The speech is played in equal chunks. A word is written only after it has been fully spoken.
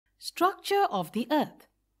Structure of the Earth.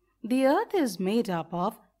 The Earth is made up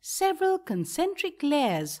of several concentric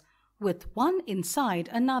layers with one inside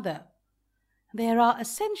another. There are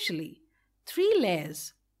essentially three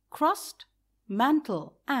layers: crust,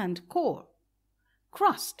 mantle, and core.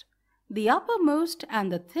 Crust, the uppermost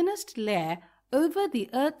and the thinnest layer over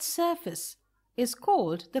the Earth's surface, is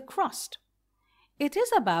called the crust. It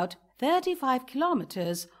is about 35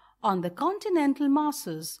 kilometers on the continental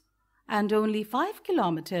masses and only 5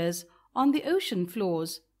 kilometers on the ocean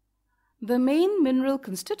floors. The main mineral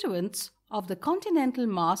constituents of the continental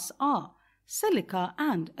mass are silica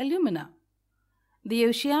and alumina. The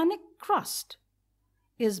oceanic crust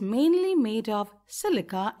is mainly made of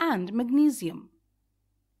silica and magnesium.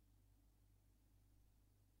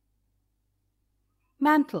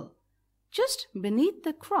 Mantle. Just beneath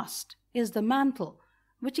the crust is the mantle,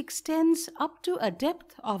 which extends up to a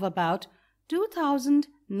depth of about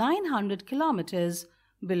 2,900 kilometers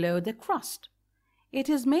below the crust. It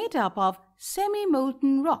is made up of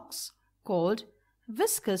semi-molten rocks called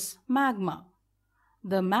viscous magma.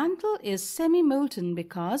 The mantle is semi-molten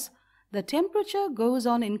because the temperature goes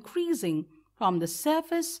on increasing from the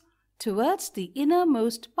surface towards the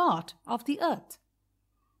innermost part of the Earth.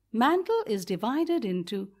 Mantle is divided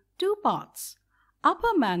into two parts,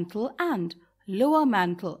 upper mantle and lower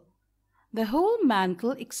mantle. The whole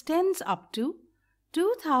mantle extends up to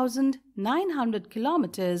 2,900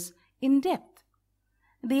 kilometers in depth.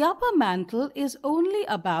 The upper mantle is only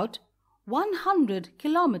about 100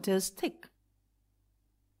 kilometers thick.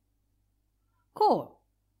 Core.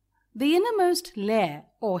 The innermost layer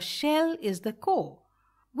or shell is the core,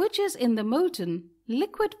 which is in the molten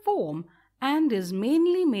liquid form and is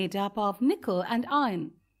mainly made up of nickel and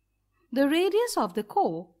iron. The radius of the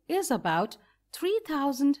core is about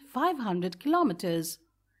 3,500 kilometers.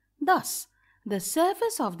 Thus, the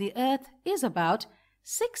surface of the Earth is about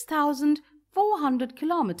 6,400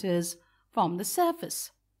 kilometers from the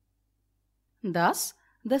surface. Thus,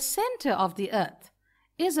 the center of the Earth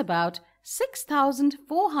is about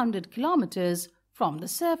 6,400 kilometers from the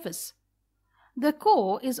surface. The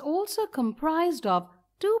core is also comprised of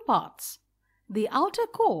two parts, the outer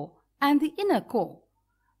core and the inner core.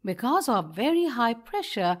 Because of very high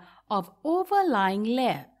pressure of overlying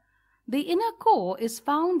layer, the inner core is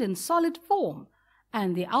found in solid form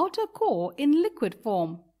and the outer core in liquid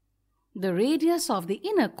form. The radius of the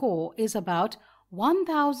inner core is about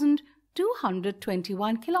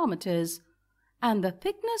 1,221 kilometers and the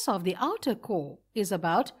thickness of the outer core is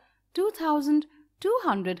about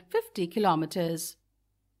 2,250 kilometers.